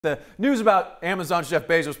The news about Amazon Jeff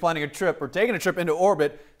Bezos planning a trip or taking a trip into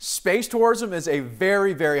orbit, space tourism is a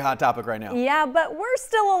very, very hot topic right now. Yeah, but we're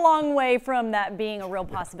still a long way from that being a real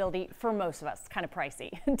possibility for most of us. Kind of pricey.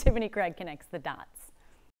 Tiffany Craig connects the dots.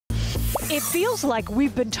 It feels like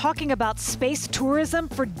we've been talking about space tourism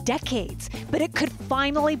for decades, but it could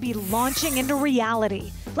finally be launching into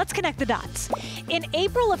reality. Let's connect the dots. In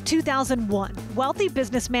April of 2001, wealthy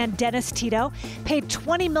businessman Dennis Tito paid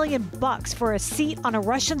 $20 million for a seat on a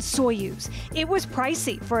Russian Soyuz. It was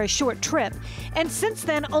pricey for a short trip, and since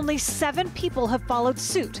then, only 7 people have followed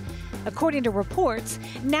suit. According to reports,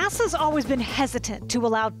 NASA's always been hesitant to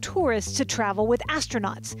allow tourists to travel with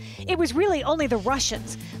astronauts. It was really only the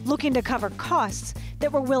Russians, looking to cover costs,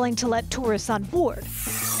 that were willing to let tourists on board.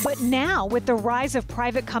 But now, with the rise of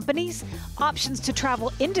private companies, options to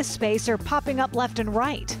travel into space are popping up left and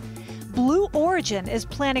right. Blue Origin is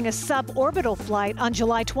planning a suborbital flight on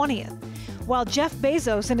July 20th. While Jeff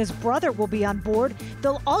Bezos and his brother will be on board,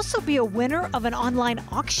 there'll also be a winner of an online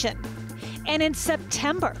auction. And in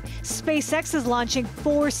September, SpaceX is launching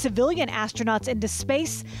 4 civilian astronauts into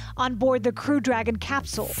space on board the Crew Dragon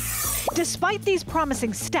capsule. Despite these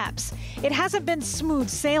promising steps, it hasn't been smooth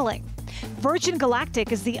sailing. Virgin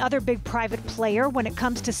Galactic is the other big private player when it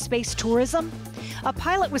comes to space tourism. A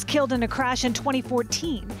pilot was killed in a crash in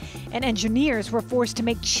 2014, and engineers were forced to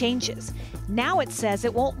make changes. Now it says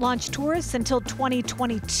it won't launch tourists until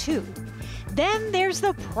 2022. Then there's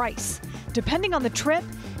the price. Depending on the trip,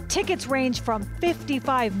 tickets range from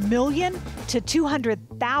 $55 million to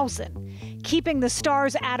 $200,000, keeping the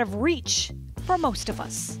stars out of reach for most of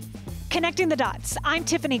us. Connecting the dots, I'm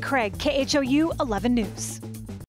Tiffany Craig, KHOU 11 News.